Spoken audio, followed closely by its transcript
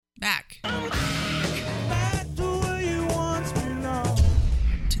Back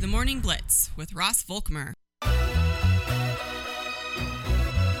to the Morning Blitz with Ross Volkmer.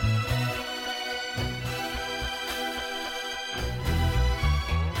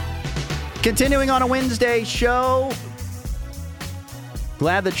 Continuing on a Wednesday show.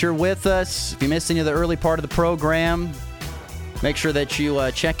 Glad that you're with us. If you missed any of the early part of the program, make sure that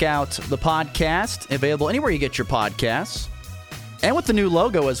you check out the podcast, available anywhere you get your podcasts. And with the new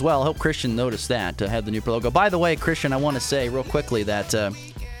logo as well. I hope Christian noticed that, to have the new logo. By the way, Christian, I want to say real quickly that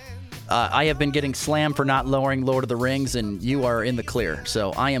I have been getting slammed for not lowering Lord of the Rings, and you are in the clear.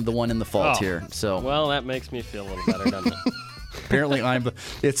 So I am the one in the fault here. So well, that makes me feel a little better, doesn't it? Apparently,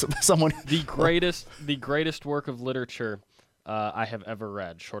 it's someone. The greatest work of literature I have ever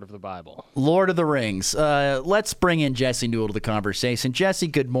read, short of the Bible. Lord of the Rings. Let's bring in Jesse Newell to the conversation. Jesse,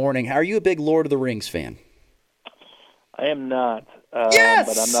 good morning. Are you a big Lord of the Rings fan? I am not. Yes!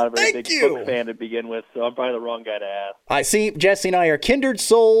 But I'm not a very big you! book fan to begin with, so I'm probably the wrong guy to ask. I see Jesse and I are kindred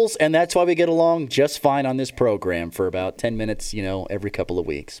souls, and that's why we get along just fine on this program for about 10 minutes, every couple of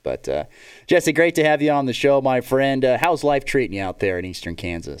weeks. But, Jesse, great to have you on the show, my friend. How's life treating you out there in eastern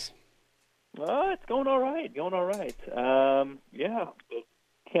Kansas? It's going all right. Yeah,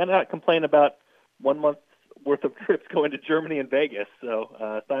 cannot complain about 1 month's worth of trips going to Germany and Vegas,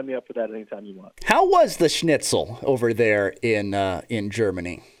 so sign me up for that anytime you want. How was the schnitzel over there in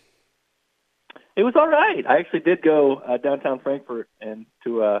Germany? It was all right. I actually did go downtown Frankfurt and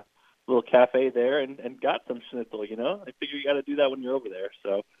to a little cafe there and got some schnitzel, I figure you got to do that when you're over there,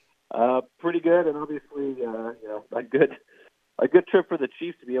 so pretty good, and obviously, a good trip for the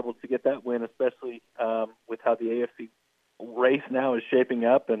Chiefs to be able to get that win, especially with how the AFC race now is shaping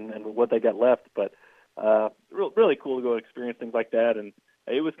up and what they got left, but really cool to go experience things like that. And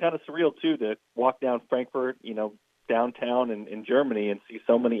it was kind of surreal, too, to walk down Frankfurt, downtown in Germany and see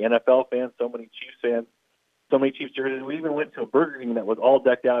so many NFL fans, so many Chiefs fans, so many Chiefs jerseys. We even went to a Burger King that was all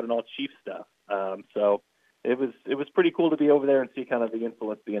decked out in all Chiefs stuff. So it was pretty cool to be over there and see kind of the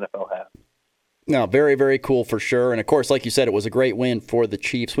influence the NFL has. No, very, very cool for sure. And, of course, like you said, it was a great win for the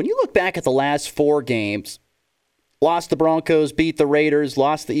Chiefs. When you look back at the last 4 games, lost the Broncos, beat the Raiders,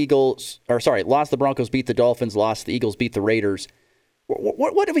 lost the Broncos, beat the Dolphins, lost the Eagles, beat the Raiders.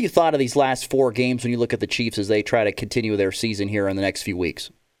 What have you thought of these last 4 games when you look at the Chiefs as they try to continue their season here in the next few weeks?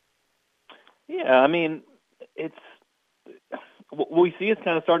 Yeah, I mean, what we see is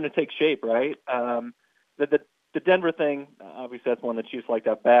kind of starting to take shape, right? The Denver thing, obviously that's one the Chiefs like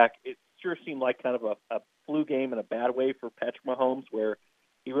to have back. It sure seemed like kind of a flu game in a bad way for Patrick Mahomes, where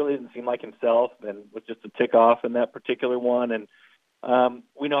he really didn't seem like himself and was just a tick off in that particular one. And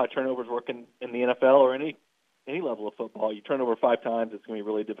we know how turnovers work in the NFL or any level of football. You turn over 5 times, it's going to be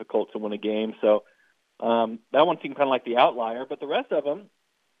really difficult to win a game. So that one seemed kind of like the outlier. But the rest of them,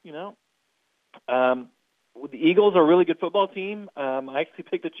 the Eagles are a really good football team. I actually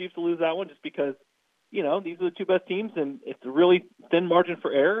picked the Chiefs to lose that one just because, these are the 2 best teams, and it's a really thin margin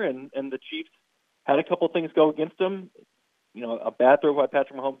for error, and the Chiefs had a couple things go against them. A bad throw by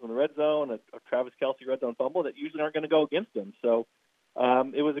Patrick Mahomes in the red zone, a Travis Kelce red zone fumble that usually aren't going to go against them. So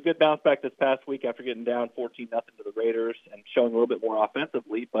it was a good bounce back this past week after getting down 14-0 to the Raiders and showing a little bit more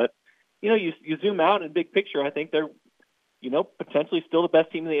offensively. But, you zoom out in big picture, I think they're, potentially still the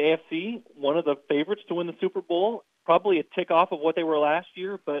best team in the AFC, one of the favorites to win the Super Bowl, probably a tick off of what they were last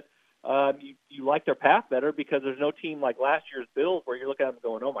year, but you like their path better because there's no team like last year's Bills where you're looking at them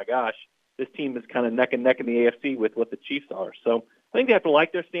going, oh my gosh, this team is kind of neck and neck in the AFC with what the Chiefs are. So I think they have to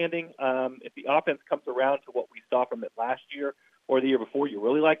like their standing. If the offense comes around to what we saw from it last year or the year before, you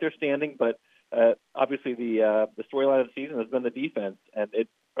really like their standing. But obviously the storyline of the season has been the defense, and it's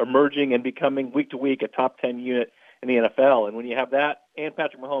emerging and becoming week to week a top 10 unit in the NFL. And when you have that and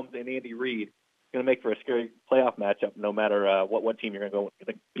Patrick Mahomes and Andy Reid, it's going to make for a scary playoff matchup no matter what team you're going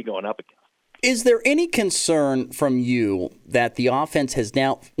to be going up against. Is there any concern from you that the offense has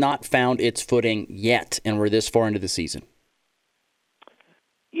now not found its footing yet, and we're this far into the season?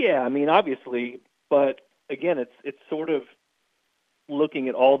 Yeah, I mean, obviously, but again, it's sort of looking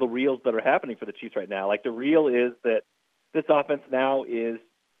at all the reels that are happening for the Chiefs right now. Like, the reel is that this offense now is,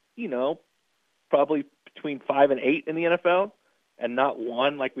 probably between 5 and 8 in the NFL, and not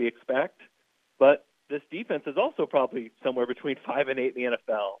 1 like we expect. But this defense is also probably somewhere between 5 and 8 in the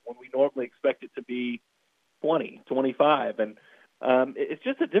NFL when we normally expect it to be 20, 25. And it's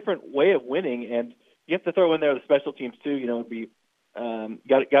just a different way of winning. And you have to throw in there the special teams too.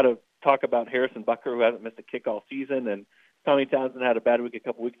 Got to talk about Harrison Butker, who hasn't missed a kick all season. And Tommy Townsend had a bad week a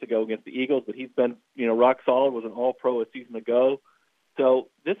couple weeks ago against the Eagles, but he's been, rock solid, was an all-pro a season ago. So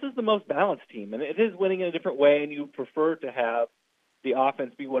this is the most balanced team, and it is winning in a different way, and you prefer to have the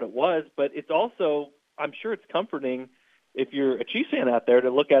offense be what it was, but it's also, I'm sure it's comforting if you're a Chiefs fan out there to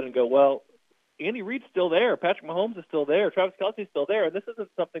look at it and go, well, Andy Reid's still there, Patrick Mahomes is still there, Travis Kelce's still there, and this isn't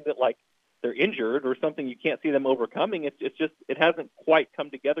something that like they're injured or something you can't see them overcoming. It's just it hasn't quite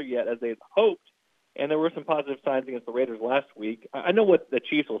come together yet as they had hoped. And there were some positive signs against the Raiders last week. I know what the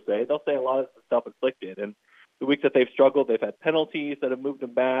Chiefs will say. They'll say a lot of this is self-inflicted. And the weeks that they've struggled, they've had penalties that have moved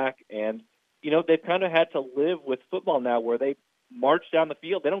them back. And, they've kind of had to live with football now where they march down the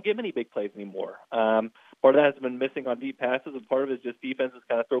field. They don't get many big plays anymore. Part of that has been missing on deep passes, and part of it is just defenses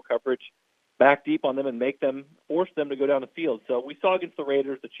kind of throw coverage back deep on them and force them to go down the field. So we saw against the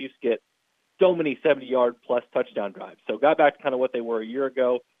Raiders, the Chiefs get so many 70-yard-plus touchdown drives. So got back to kind of what they were a year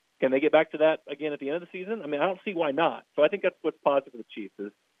ago. Can they get back to that again at the end of the season? I mean, I don't see why not. So I think that's what's positive for the Chiefs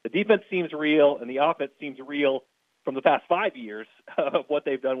is the defense seems real and the offense seems real from the past 5 years of what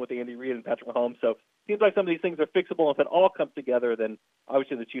they've done with Andy Reid and Patrick Mahomes. So it seems like some of these things are fixable. If it all comes together, then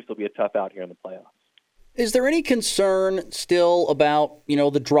obviously the Chiefs will be a tough out here in the playoffs. Is there any concern still about,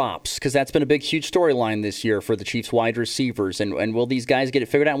 the drops? Because that's been a big, huge storyline this year for the Chiefs wide receivers. And will these guys get it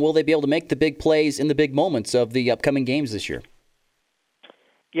figured out? And will they be able to make the big plays in the big moments of the upcoming games this year?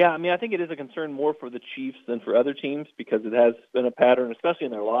 Yeah, I mean, I think it is a concern more for the Chiefs than for other teams because it has been a pattern, especially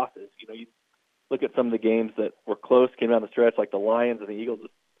in their losses. You look at some of the games that were close, came down the stretch, like the Lions and the Eagles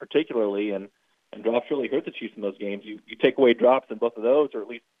particularly, and drops really hurt the Chiefs in those games. You take away drops in both of those, or at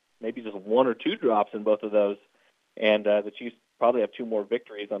least maybe just one or two drops in both of those, and the Chiefs probably have two more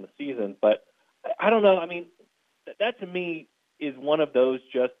victories on the season. But I don't know. I mean, that to me is one of those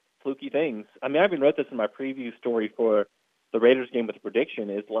just fluky things. I mean, I even wrote this in my preview story for the Raiders game with the prediction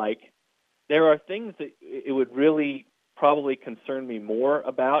is like there are things that it would really probably concern me more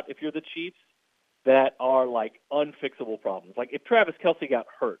about if you're the Chiefs that are like unfixable problems. Like if Travis Kelce got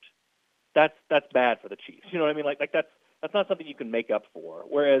hurt, that's bad for the Chiefs. You know what I mean? Like that's not something you can make up for.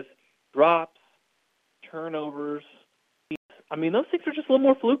 Whereas drops, turnovers, I mean, those things are just a little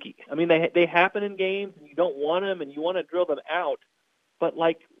more fluky. I mean, they happen in games and you don't want them and you want to drill them out. But,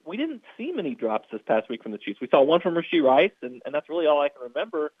 we didn't see many drops this past week from the Chiefs. We saw one from Rashee Rice, and that's really all I can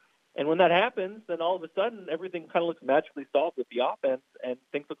remember. And when that happens, then all of a sudden everything kind of looks magically solved with the offense, and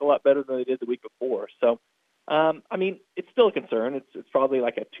things look a lot better than they did the week before. So, I mean, it's still a concern. It's probably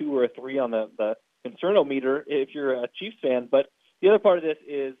like a 2 or a 3 on the concernometer if you're a Chiefs fan. But the other part of this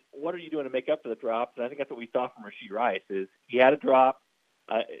is what are you doing to make up for the drops? And I think that's what we saw from Rashee Rice is he had a drop.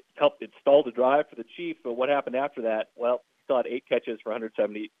 It stalled the drive for the Chiefs, but what happened after that? Well, still had 8 catches for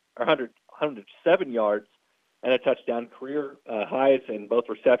 107 yards and a touchdown, career highs in both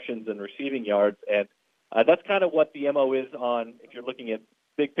receptions and receiving yards. And that's kind of what the MO is on if you're looking at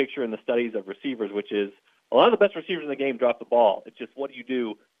big picture in the studies of receivers, which is a lot of the best receivers in the game drop the ball. It's just what do you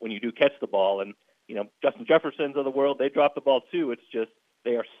do when you do catch the ball? And, Justin Jefferson's of the world, they drop the ball too. It's just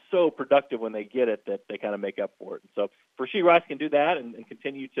they are so productive when they get it that they kind of make up for it. And so Rashee Rice can do that and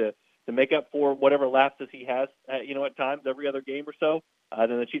continue to make up for whatever lapses he has, at times every other game or so,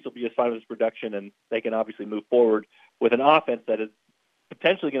 then the Chiefs will be just fine with his production, and they can obviously move forward with an offense that is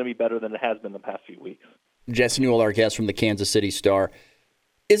potentially going to be better than it has been the past few weeks. Jesse Newell, our guest from the Kansas City Star.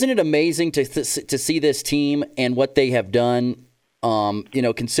 Isn't it amazing to see this team and what they have done,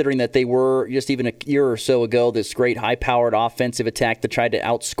 considering that they were just even a year or so ago this great high-powered offensive attack that tried to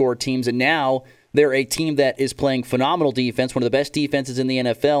outscore teams, and now they're a team that is playing phenomenal defense, one of the best defenses in the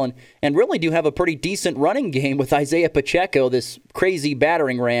NFL, and really do have a pretty decent running game with Isaiah Pacheco, this crazy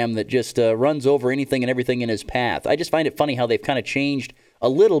battering ram that just runs over anything and everything in his path. I just find it funny how they've kind of changed a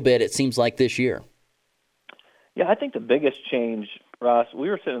little bit, it seems like, this year. Yeah, I think the biggest change, Ross, we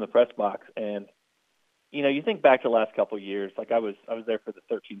were sitting in the press box, and, you think back to the last couple of years, like I was there for the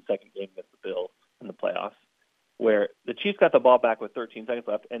 13-second game against the Bills in the playoffs, where the Chiefs got the ball back with 13 seconds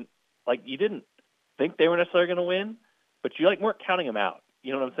left, and, you didn't think they were necessarily going to win, but you weren't counting them out.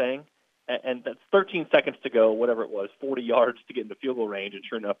 You know what I'm saying? And that's 13 seconds to go, whatever it was, 40 yards to get into field goal range, and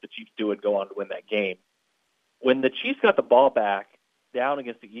sure enough, the Chiefs do it, go on to win that game. When the Chiefs got the ball back down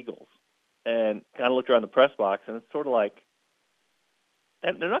against the Eagles and kind of looked around the press box, and it's sort of like,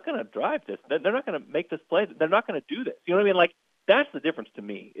 and they're not going to drive this. They're not going to make this play. They're not going to do this. You know what I mean? That's the difference to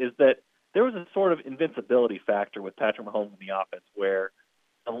me, is that there was a sort of invincibility factor with Patrick Mahomes in the offense where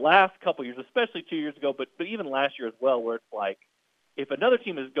the last couple of years, especially 2 years ago, but even last year as well, where it's like if another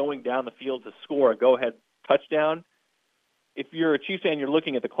team is going down the field to score a go-ahead touchdown, if you're a Chiefs fan, you're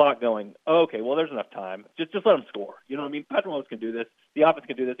looking at the clock going, oh, okay, well, there's enough time. Just let them score. You know what I mean? Patrick Mahomes can do this. The offense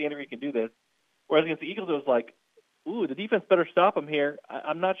can do this. Andy Reid can do this. Whereas against the Eagles, it was like, ooh, the defense better stop them here.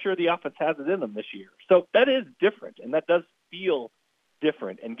 I'm not sure the offense has it in them this year. So that is different, and that does feel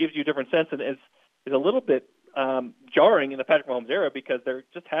different and gives you a different sense, and is a little bit jarring in the Patrick Mahomes era because there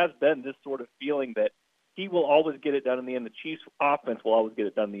just has been this sort of feeling that he will always get it done in the end. The Chiefs' offense will always get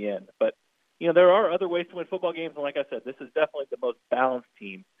it done in the end. But, there are other ways to win football games. And like I said, this is definitely the most balanced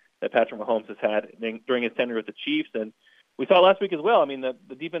team that Patrick Mahomes has had during his tenure with the Chiefs. And we saw last week as well. I mean,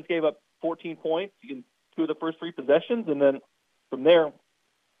 the defense gave up 14 points in 2 of the first 3 possessions. And then from there, I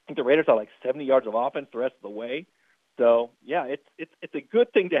think the Raiders had like 70 yards of offense the rest of the way. So, yeah, it's a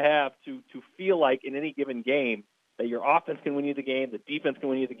good thing to have to feel like in any given game that your offense can win you the game, the defense can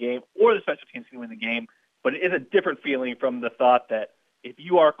win you the game, or the special teams can win the game. But it is a different feeling from the thought that if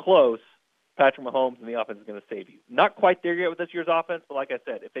you are close, Patrick Mahomes and the offense is going to save you. Not quite there yet with this year's offense, but like I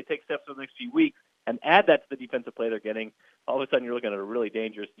said, if they take steps over the next few weeks and add that to the defensive play they're getting, all of a sudden you're looking at a really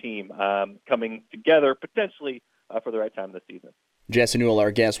dangerous team coming together potentially for the right time this season. Jesse Newell,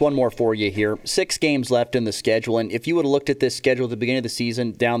 our guest. One more for you here. 6 games left in the schedule, and if you would have looked at this schedule at the beginning of the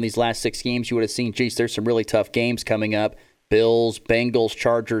season, down these last 6 games, you would have seen, geez, there's some really tough games coming up. Bills, Bengals,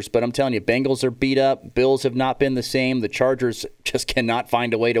 Chargers. But I'm telling you, Bengals are beat up. Bills have not been the same. The Chargers just cannot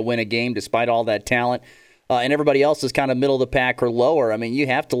find a way to win a game despite all that talent. And everybody else is kind of middle of the pack or lower. I mean, you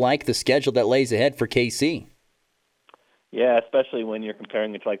have to like the schedule that lays ahead for KC. Yeah, especially when you're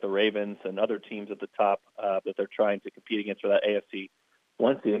comparing it to like the Ravens and other teams at the top that they're trying to compete against for that AFC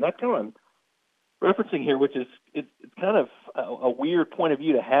 1 seed. And that's kind of what I'm referencing here, which is it's kind of a weird point of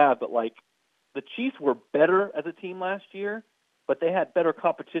view to have, but like the Chiefs were better as a team last year, but they had better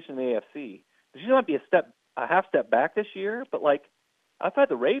competition in the AFC. The Chiefs might be a half step back this year, but like outside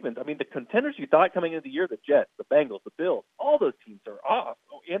the Ravens, I mean, the contenders you thought coming into the year, the Jets, the Bengals, the Bills, all those teams are off,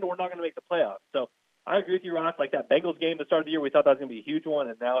 and we're not going to make the playoffs. So I agree with you, Ross. Like that Bengals game at the start of the year, we thought that was going to be a huge one,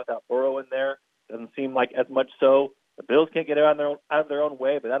 and now without Burrow in there, doesn't seem like as much so. The Bills can't get out of their own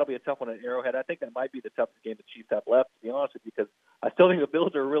way, but that'll be a tough one at Arrowhead. I think that might be the toughest game the Chiefs have left, to be honest with you, because I still think the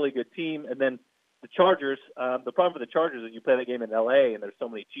Bills are a really good team. And then the Chargers, the problem for the Chargers is you play that game in L.A., and there's so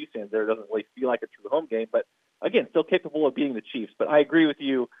many Chiefs fans there, it doesn't really feel like a true home game. But, again, still capable of beating the Chiefs. But I agree with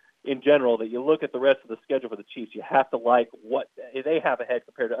you in general that you look at the rest of the schedule for the Chiefs, you have to like what they have ahead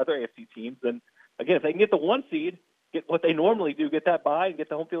compared to other AFC teams. And, again, if they can get the 1 seed, get what they normally do, get that bye and get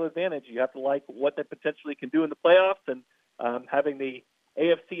the home field advantage, you have to like what they potentially can do in the playoffs. And having the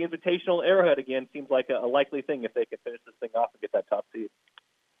AFC Invitational Arrowhead again seems like a likely thing if they can finish this thing off and get that top seed.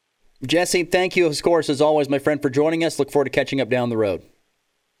 Jesse, thank you, of course, as always, my friend, for joining us. Look forward to catching up down the road.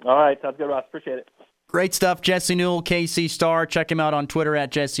 All right. Sounds good, Ross. Appreciate it. Great stuff. Jesse Newell, KC Star. Check him out on Twitter at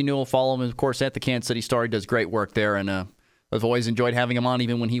Jesse Newell. Follow him, of course, at the Kansas City Star. He does great work there, and I've always enjoyed having him on,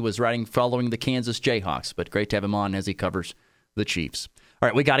 even when he was following the Kansas Jayhawks. But great to have him on as he covers the Chiefs. All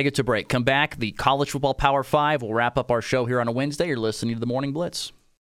right, we got to get to break. Come back. The College Football Power 5 will wrap up our show here on a Wednesday. You're listening to the Morning Blitz.